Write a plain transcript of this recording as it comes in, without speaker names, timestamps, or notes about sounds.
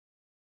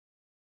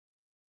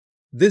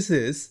This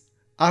is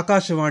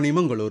Akashvani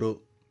Mangaluru.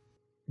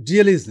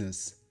 Dear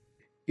listeners,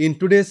 in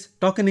today's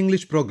Talk in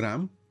English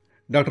program,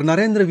 Dr.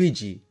 Narendra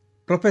VG,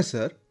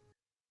 Professor,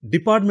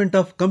 Department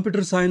of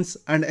Computer Science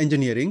and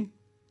Engineering,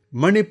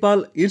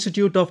 Manipal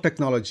Institute of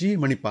Technology,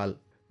 Manipal,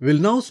 will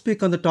now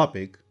speak on the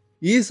topic,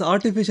 Is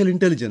Artificial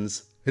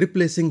Intelligence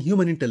Replacing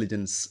Human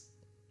Intelligence?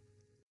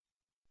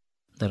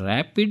 The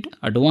rapid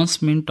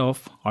advancement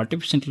of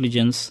artificial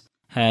intelligence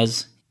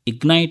has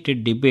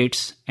ignited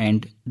debates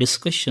and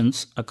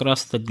discussions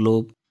across the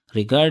globe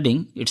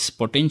regarding its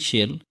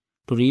potential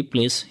to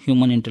replace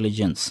human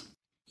intelligence.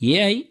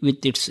 AI,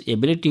 with its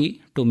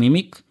ability to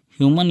mimic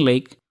human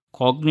like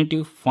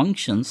cognitive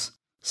functions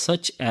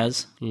such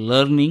as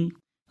learning,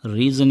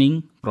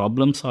 reasoning,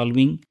 problem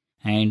solving,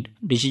 and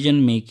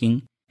decision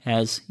making,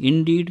 has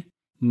indeed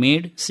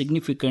made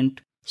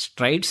significant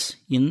strides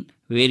in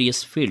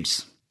various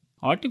fields.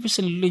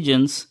 Artificial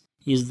intelligence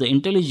is the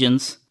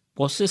intelligence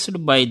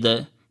possessed by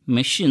the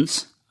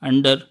machines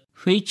under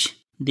which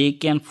they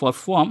can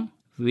perform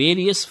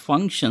various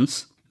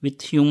functions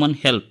with human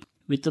help.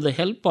 With the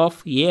help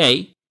of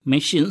AI,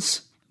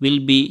 machines will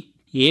be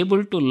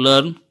able to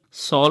learn,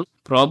 solve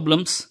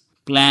problems,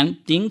 plan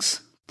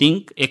things,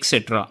 think,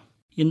 etc.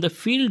 In the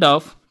field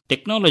of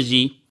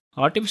technology,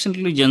 artificial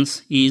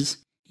intelligence is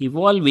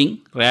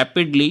evolving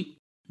rapidly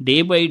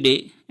day by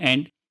day,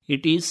 and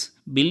it is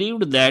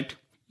believed that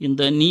in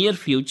the near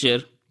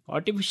future,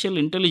 artificial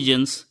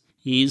intelligence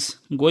is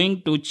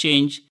going to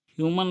change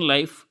human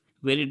life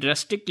very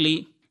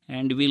drastically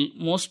and will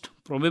most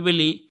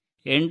probably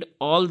end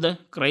all the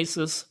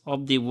crises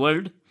of the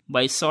world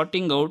by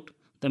sorting out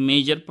the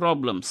major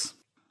problems.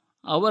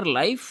 Our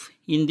life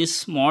in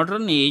this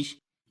modern age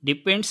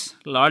depends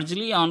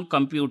largely on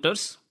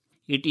computers.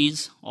 It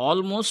is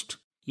almost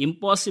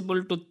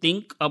impossible to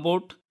think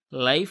about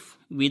life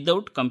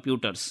without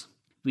computers.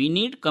 We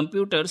need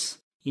computers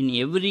in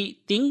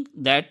everything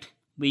that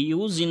we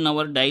use in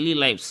our daily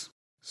lives.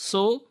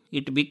 So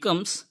it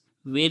becomes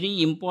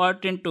very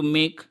important to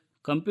make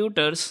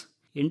computers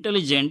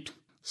intelligent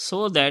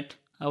so that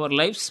our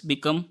lives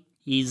become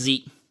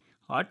easy.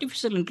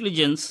 Artificial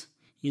intelligence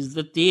is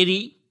the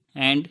theory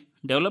and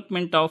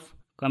development of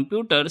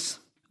computers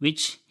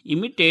which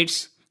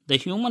imitates the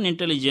human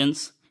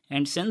intelligence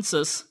and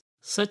senses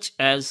such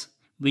as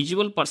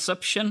visual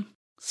perception,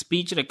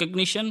 speech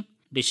recognition,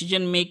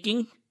 decision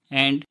making,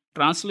 and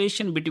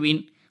translation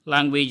between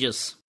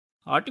languages.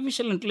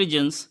 Artificial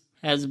intelligence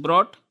has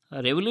brought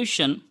a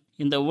revolution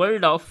in the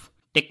world of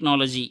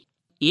technology.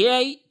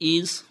 AI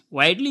is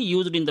widely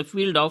used in the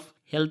field of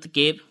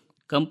healthcare.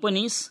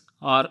 Companies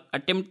are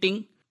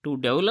attempting to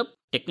develop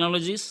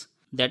technologies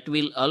that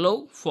will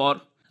allow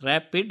for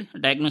rapid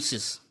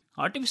diagnosis.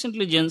 Artificial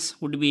intelligence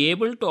would be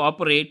able to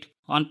operate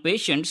on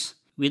patients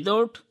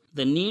without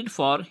the need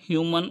for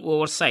human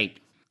oversight.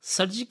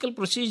 Surgical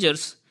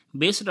procedures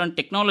based on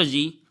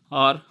technology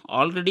are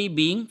already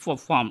being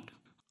performed.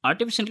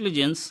 Artificial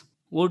intelligence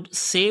would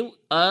save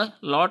a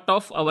lot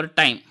of our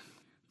time.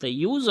 The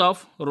use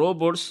of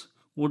robots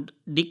would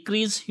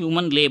decrease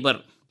human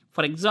labor.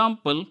 For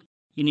example,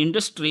 in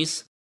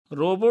industries,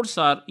 robots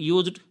are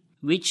used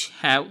which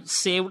have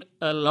saved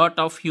a lot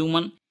of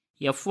human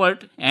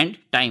effort and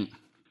time.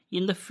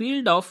 In the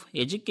field of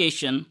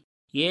education,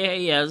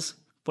 AI has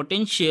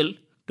potential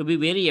to be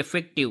very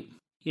effective.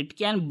 It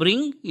can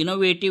bring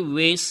innovative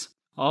ways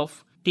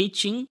of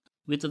teaching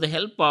with the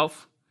help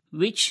of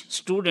which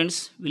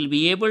students will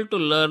be able to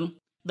learn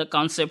the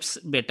concepts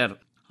better.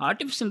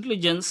 Artificial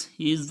intelligence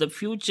is the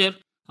future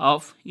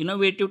of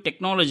innovative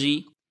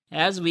technology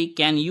as we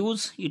can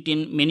use it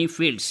in many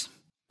fields.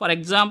 For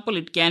example,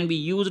 it can be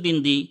used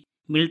in the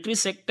military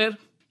sector,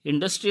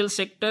 industrial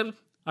sector,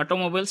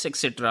 automobiles,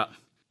 etc.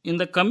 In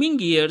the coming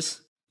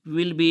years,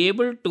 we will be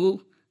able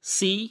to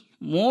see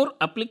more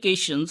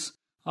applications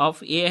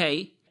of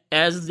AI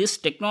as this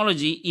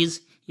technology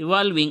is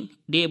evolving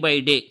day by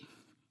day.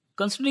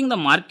 Considering the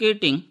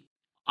marketing,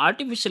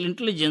 artificial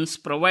intelligence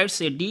provides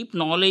a deep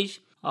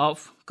knowledge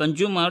of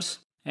consumers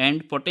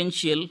and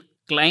potential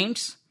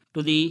clients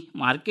to the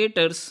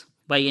marketers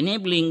by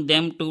enabling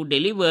them to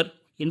deliver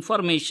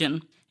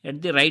information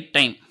at the right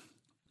time.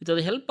 With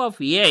the help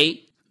of AI,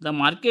 the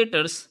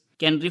marketers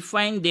can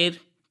refine their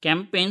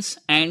campaigns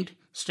and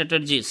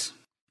strategies.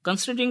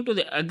 Considering to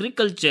the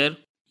agriculture,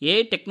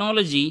 AI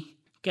technology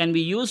can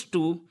be used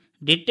to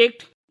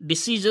detect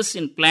diseases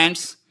in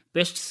plants,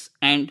 pests,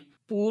 and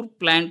poor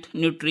plant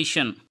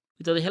nutrition.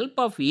 With the help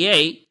of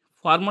AI,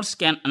 farmers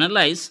can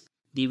analyze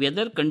the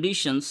weather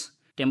conditions,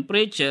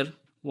 temperature,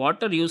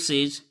 water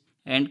usage,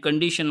 and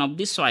condition of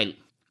the soil.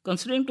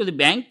 Considering to the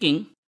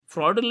banking,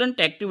 fraudulent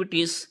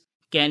activities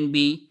can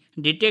be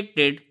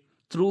detected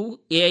through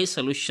AI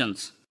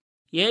solutions.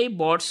 AI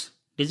bots,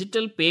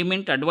 digital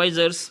payment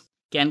advisors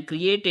can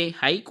create a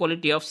high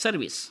quality of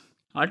service.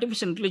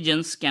 Artificial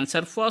intelligence can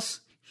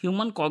surpass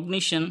human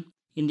cognition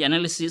in the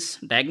analysis,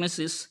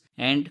 diagnosis,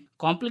 and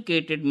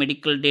complicated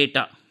medical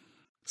data.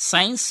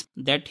 Science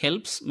that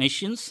helps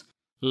machines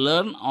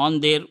learn on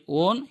their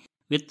own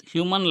with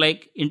human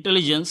like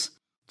intelligence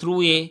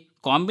through a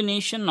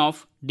combination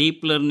of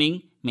deep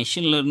learning,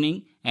 machine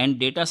learning, and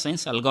data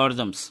science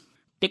algorithms.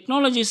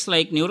 Technologies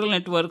like neural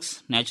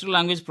networks, natural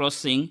language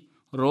processing,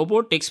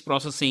 robotics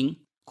processing,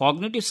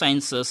 cognitive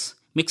sciences,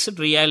 mixed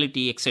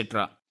reality,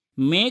 etc.,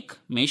 make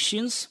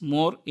machines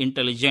more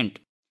intelligent.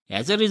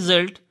 As a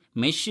result,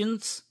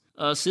 machines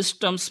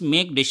systems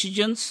make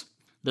decisions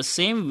the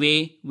same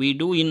way we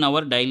do in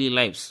our daily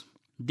lives.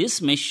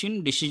 This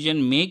machine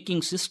decision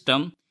making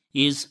system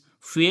is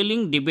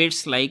fueling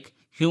debates like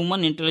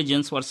human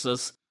intelligence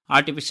versus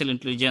artificial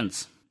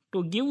intelligence.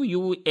 To give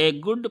you a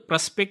good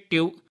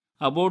perspective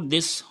about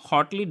this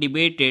hotly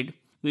debated,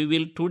 we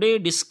will today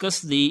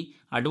discuss the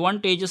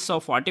advantages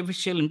of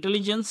artificial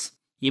intelligence,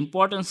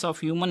 importance of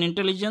human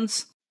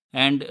intelligence,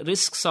 and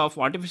risks of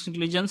artificial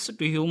intelligence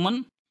to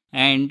human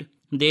and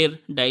their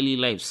daily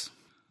lives.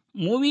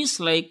 Movies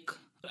like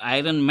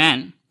Iron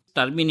Man,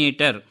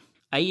 Terminator,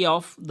 Eye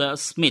of the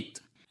Smith,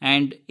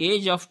 and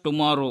Age of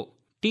Tomorrow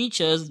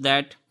teach us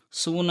that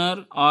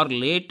sooner or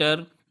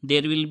later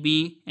there will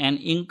be an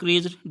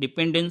increased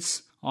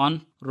dependence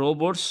on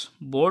robots,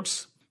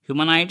 bots,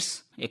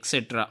 humanoids,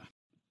 etc.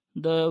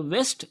 The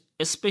West,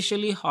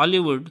 especially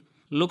Hollywood,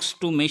 looks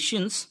to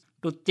machines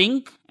to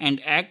think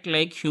and act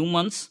like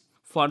humans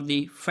for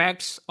the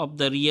facts of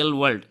the real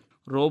world.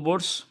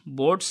 Robots,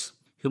 bots,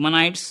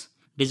 humanoids,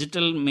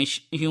 digital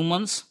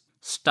humans,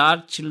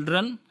 star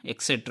children,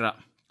 etc.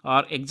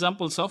 are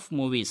examples of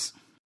movies.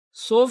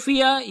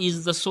 Sophia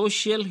is the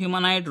social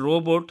humanoid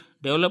robot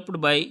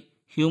developed by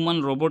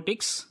Human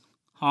Robotics,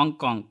 Hong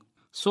Kong.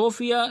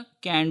 Sophia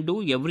can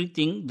do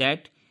everything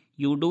that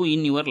you do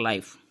in your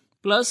life.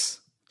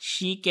 Plus,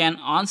 she can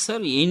answer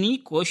any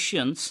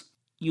questions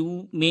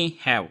you may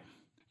have.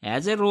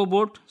 As a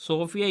robot,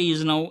 Sophia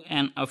is now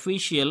an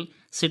official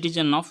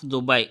citizen of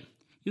Dubai.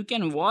 You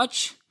can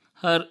watch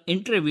her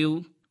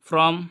interview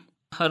from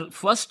her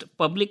first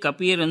public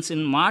appearance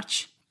in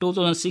March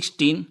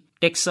 2016,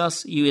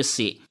 Texas,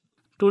 USA.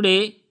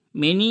 Today,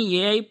 many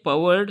AI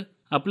powered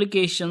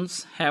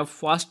applications have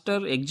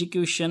faster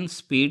execution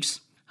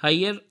speeds,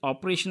 higher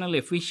operational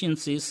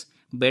efficiencies,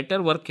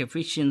 better work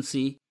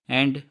efficiency,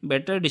 and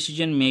better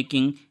decision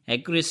making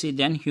accuracy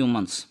than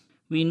humans.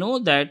 We know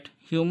that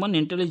human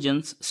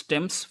intelligence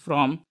stems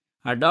from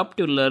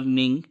adaptive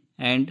learning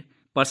and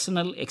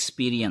personal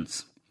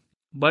experience,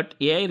 but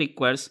AI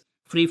requires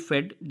free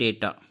fed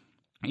data.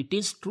 It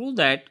is true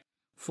that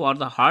for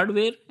the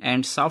hardware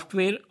and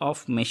software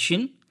of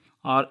machine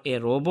or a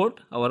robot,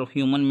 our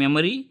human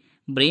memory,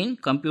 brain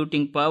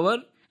computing power,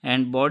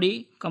 and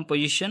body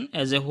composition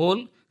as a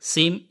whole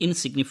seem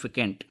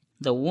insignificant.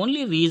 The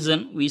only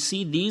reason we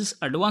see these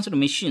advanced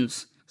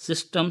machines,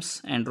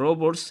 systems, and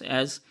robots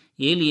as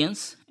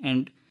aliens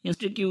and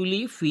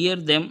instinctively fear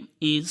them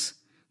is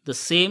the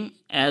same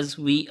as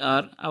we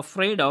are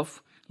afraid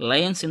of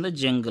lions in the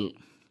jungle.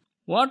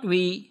 What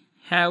we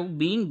have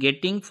been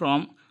getting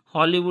from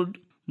Hollywood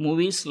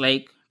movies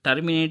like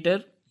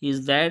Terminator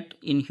is that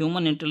in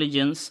human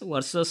intelligence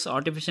versus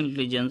artificial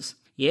intelligence,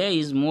 AI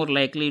is more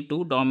likely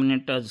to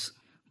dominate us.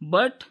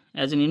 But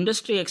as an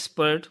industry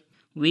expert,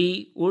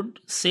 we would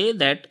say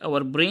that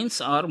our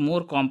brains are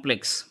more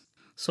complex,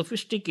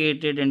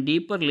 sophisticated, and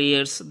deeper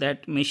layers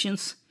that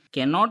machines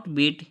cannot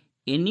beat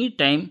any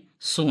time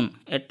soon,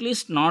 at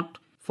least not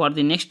for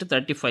the next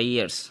 35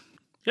 years.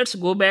 Let's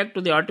go back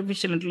to the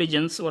artificial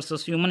intelligence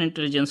versus human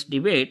intelligence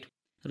debate.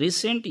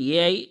 Recent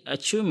AI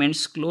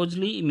achievements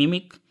closely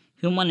mimic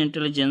human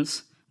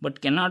intelligence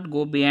but cannot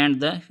go beyond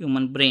the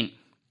human brain.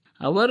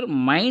 Our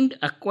mind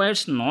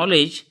acquires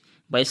knowledge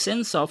by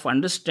sense of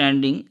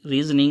understanding,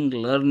 reasoning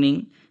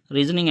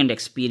and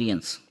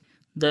experience.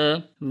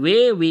 The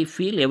way we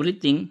feel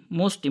everything,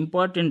 most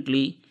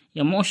importantly,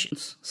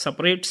 emotions,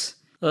 separates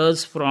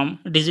us from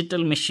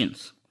digital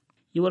machines.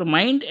 Your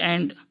mind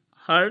and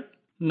heart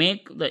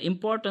make the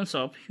importance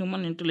of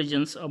human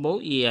intelligence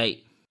above AI.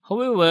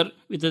 However,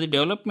 with the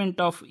development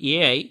of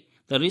AI,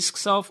 the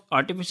risks of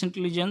artificial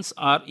intelligence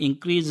are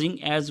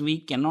increasing as we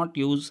cannot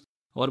use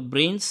our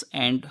brains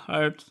and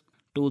hearts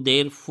to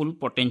their full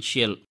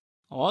potential.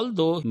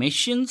 Although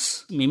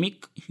machines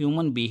mimic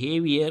human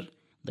behavior,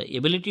 the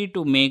ability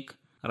to make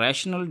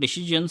rational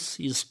decisions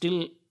is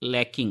still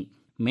lacking.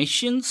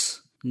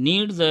 Machines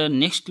need the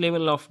next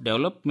level of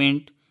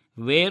development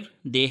where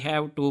they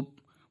have to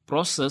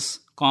process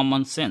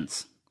common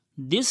sense.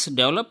 This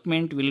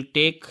development will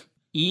take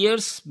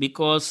years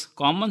because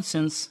common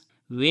sense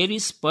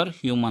varies per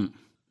human.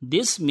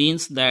 This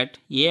means that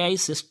AI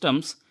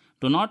systems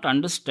do not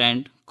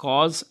understand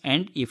cause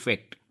and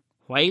effect,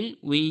 while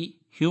we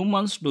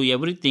humans do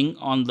everything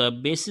on the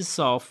basis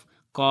of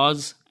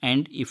cause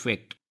and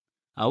effect.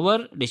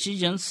 Our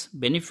decisions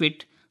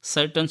benefit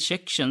certain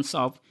sections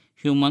of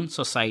human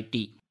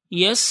society.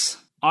 Yes,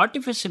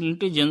 artificial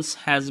intelligence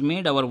has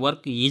made our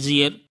work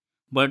easier,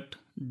 but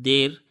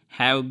there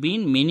have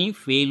been many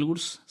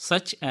failures,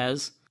 such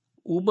as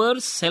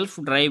Uber's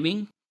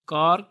self-driving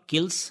car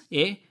kills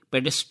a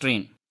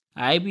pedestrian.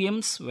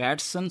 IBM's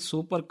Watson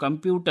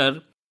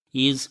supercomputer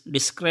is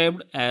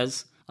described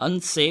as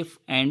unsafe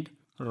and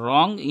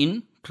wrong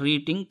in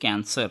treating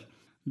cancer.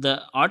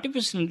 The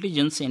artificial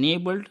intelligence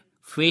enabled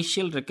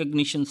facial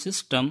recognition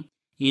system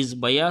is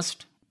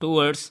biased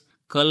towards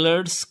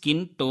colored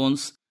skin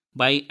tones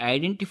by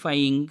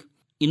identifying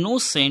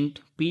innocent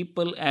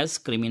people as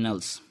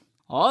criminals.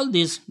 All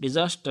these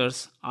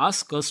disasters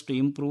ask us to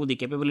improve the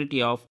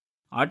capability of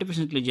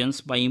artificial intelligence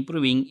by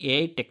improving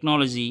AI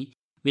technology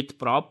with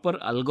proper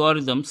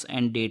algorithms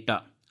and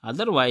data.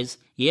 Otherwise,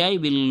 AI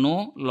will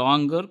no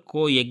longer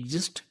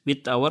coexist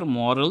with our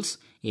morals,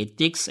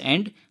 ethics,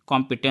 and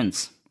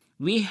competence.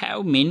 We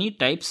have many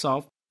types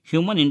of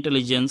human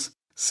intelligence,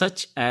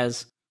 such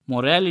as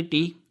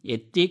morality,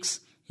 ethics,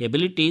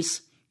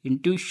 abilities,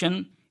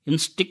 intuition,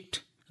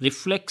 instinct,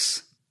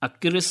 reflex,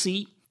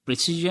 accuracy,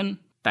 precision,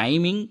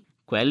 timing,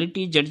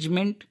 quality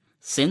judgment,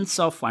 sense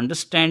of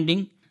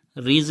understanding,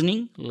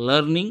 reasoning,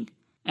 learning,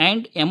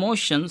 and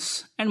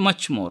emotions, and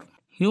much more.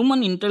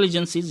 Human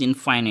intelligence is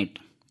infinite.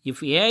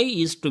 If AI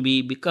is to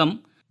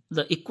become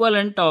the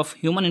equivalent of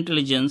human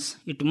intelligence,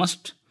 it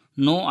must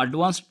know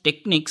advanced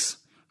techniques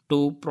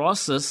to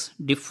process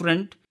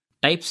different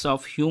types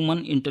of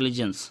human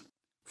intelligence.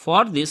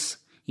 For this,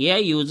 AI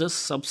uses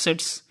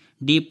subsets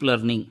deep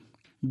learning.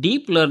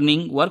 Deep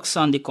learning works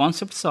on the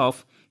concepts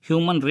of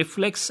human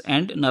reflex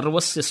and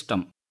nervous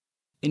system.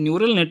 A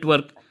neural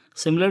network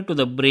similar to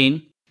the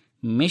brain,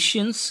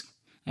 machines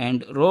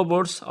and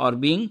robots are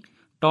being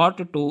taught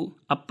to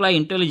apply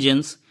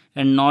intelligence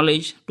and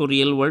knowledge to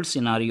real world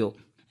scenario.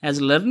 As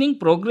learning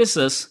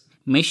progresses,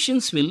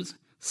 machines will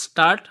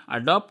start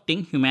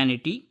adopting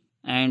humanity,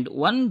 and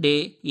one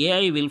day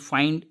AI will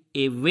find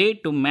a way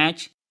to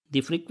match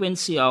the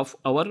frequency of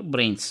our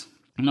brains.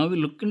 Now we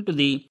look into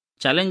the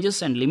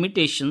challenges and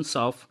limitations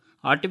of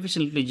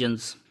artificial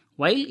intelligence.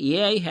 While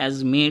AI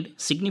has made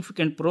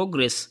significant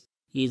progress,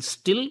 it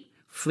still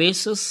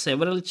faces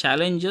several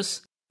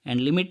challenges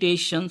and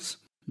limitations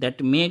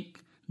that make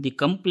the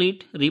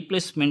complete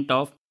replacement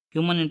of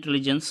human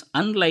intelligence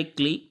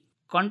unlikely.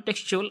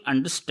 Contextual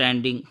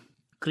understanding,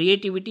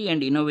 creativity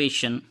and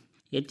innovation,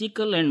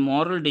 ethical and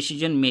moral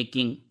decision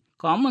making,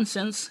 common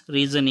sense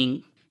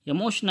reasoning,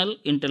 emotional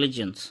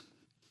intelligence.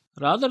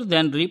 Rather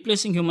than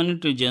replacing human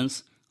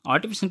intelligence,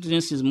 artificial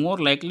intelligence is more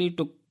likely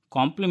to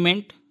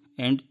complement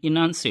and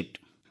enhance it.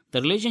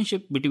 The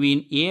relationship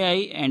between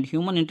AI and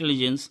human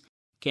intelligence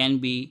can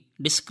be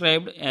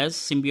described as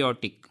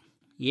symbiotic.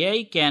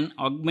 AI can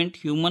augment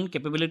human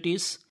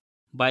capabilities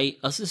by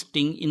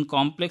assisting in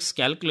complex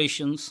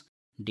calculations,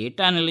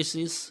 data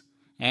analysis,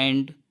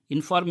 and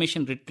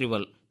information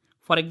retrieval.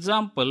 For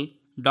example,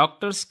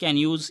 doctors can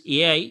use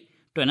AI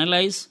to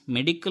analyze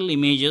medical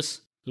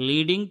images,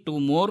 leading to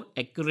more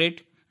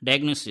accurate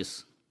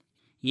diagnosis.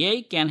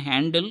 AI can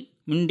handle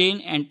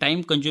mundane and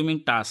time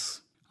consuming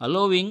tasks,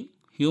 allowing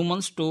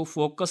humans to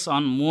focus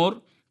on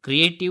more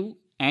creative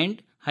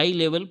and high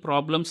level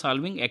problem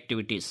solving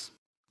activities.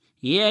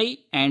 AI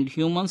and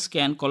humans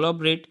can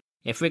collaborate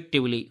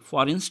effectively.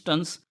 For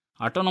instance,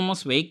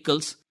 autonomous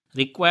vehicles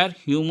require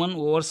human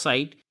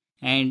oversight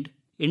and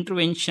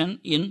intervention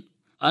in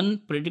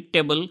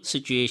unpredictable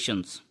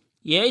situations.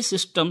 AI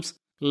systems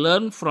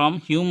learn from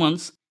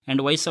humans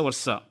and vice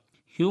versa.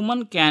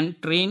 Humans can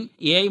train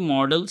AI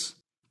models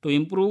to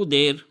improve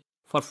their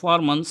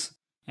performance,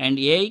 and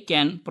AI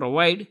can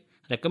provide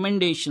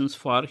recommendations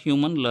for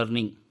human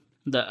learning.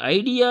 The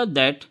idea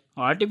that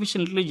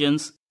artificial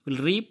intelligence will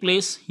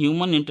replace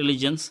human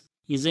intelligence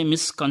is a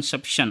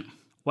misconception.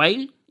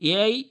 While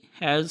AI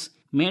has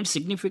made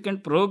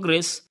significant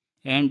progress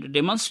and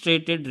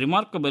demonstrated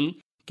remarkable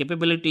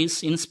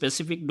capabilities in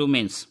specific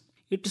domains,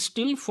 it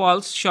still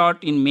falls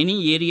short in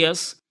many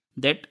areas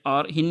that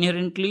are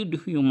inherently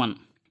human.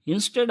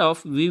 Instead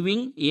of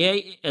viewing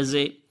AI as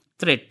a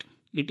threat,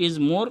 it is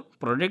more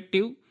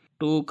productive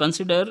to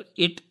consider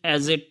it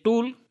as a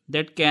tool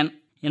that can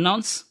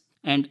enhance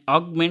and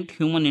augment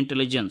human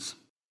intelligence.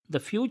 The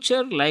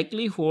future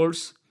likely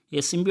holds a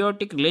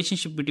symbiotic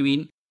relationship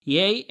between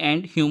AI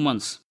and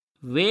humans,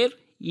 where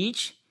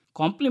each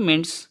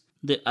complements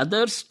the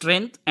other's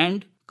strength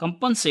and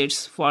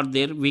compensates for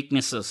their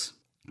weaknesses.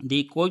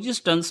 The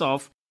coexistence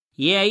of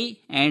AI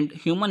and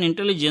human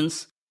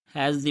intelligence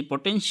has the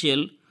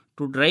potential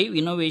to drive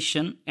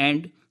innovation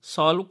and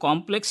solve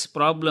complex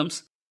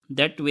problems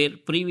that were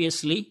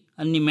previously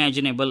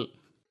unimaginable.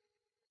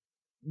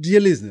 Dear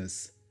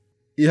listeners,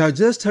 you have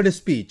just heard a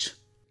speech,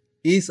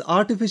 Is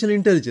Artificial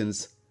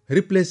Intelligence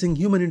Replacing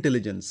Human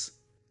Intelligence?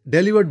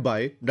 Delivered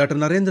by Dr.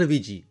 Narendra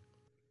VG.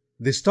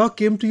 This talk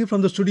came to you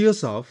from the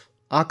studios of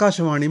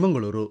Akashvani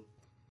Mangaluru.